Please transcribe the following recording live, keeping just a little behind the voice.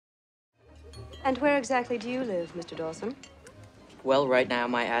And where exactly do you live, Mr. Dawson? Well, right now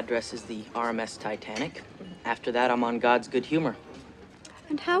my address is the RMS Titanic. After that, I'm on God's good humor.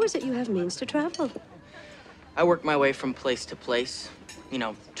 And how is it you have means to travel? I work my way from place to place. You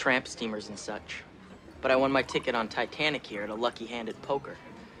know, tramp steamers and such. But I won my ticket on Titanic here at a lucky hand at poker.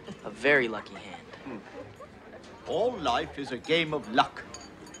 A very lucky hand. All life is a game of luck.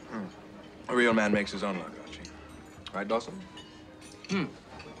 A real man makes his own luck, Archie. Right, Dawson?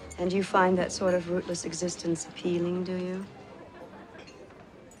 And you find that sort of rootless existence appealing, do you?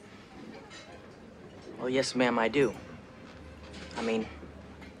 Well, yes, ma'am, I do. I mean,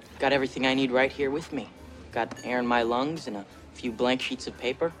 got everything I need right here with me. Got air in my lungs and a few blank sheets of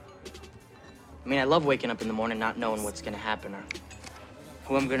paper. I mean, I love waking up in the morning not knowing what's gonna happen or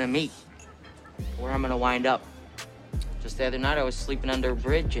who I'm gonna meet, where I'm gonna wind up. Just the other night, I was sleeping under a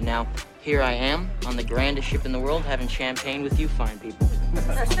bridge, and now here I am on the grandest ship in the world having champagne with you fine people.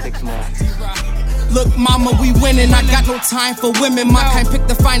 6 more. Look, mama, we winning. I got no time for women. My kind pick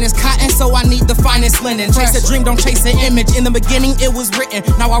the finest cotton, so I need the finest linen. Chase a dream, don't chase an image. In the beginning, it was written.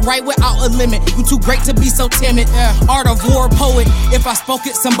 Now I write without a limit. You too great to be so timid. Art of war poet. If I spoke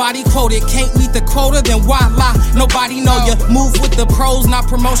it, somebody quote it. Can't meet the quota, then why lie? Nobody know ya. Move with the pros, not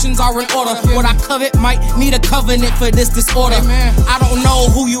promotions are in order. What I covet might need a covenant for this disorder. I don't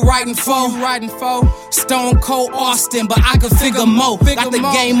know who you writing for. Stone Cold Austin, but I could figure mo. Got the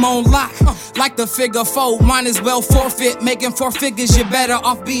game on lock, like the figure 4. Mine is well forfeit, making 4 figures. You're better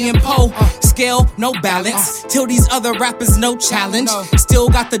off being po. Scale, no balance. Till these other rappers, no challenge. Still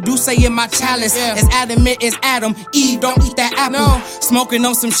got the Douce in my chalice. As adamant as Adam, Eve, don't eat that apple. Smoking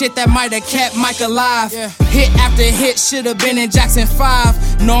on some shit that might have kept Mike alive. Hit after hit, should have been in Jackson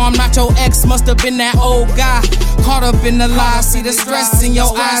 5. No, I'm not your ex, must have been that old guy. Caught up in the lies, see the stress in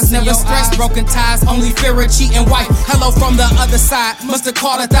your eyes. Never stress, broken ties, only fear a cheating wife. Hello from the other side, must have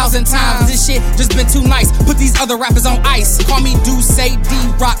called 1,000 times. This shit just been too nice, put these other rappers on ice. Call me Douce,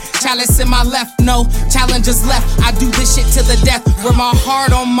 D-Rock, chalice in my left. No, challengers left, I do this shit to the death. With my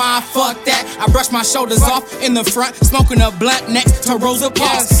heart on my fuck that. I brush my shoulders off in the front, smoking a blunt next to Rosa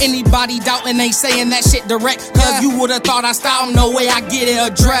Parks. Anybody doubting ain't saying that shit direct, cause you would've thought I style, no way I get it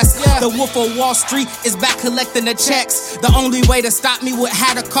addressed. The Wolf of Wall Street is back collecting the checks. The only way to stop me would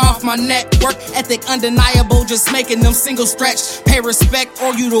have to cough my neck. Work ethic undeniable, just making them single stretch. Pay respect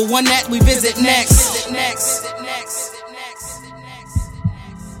or you the one that we visit next.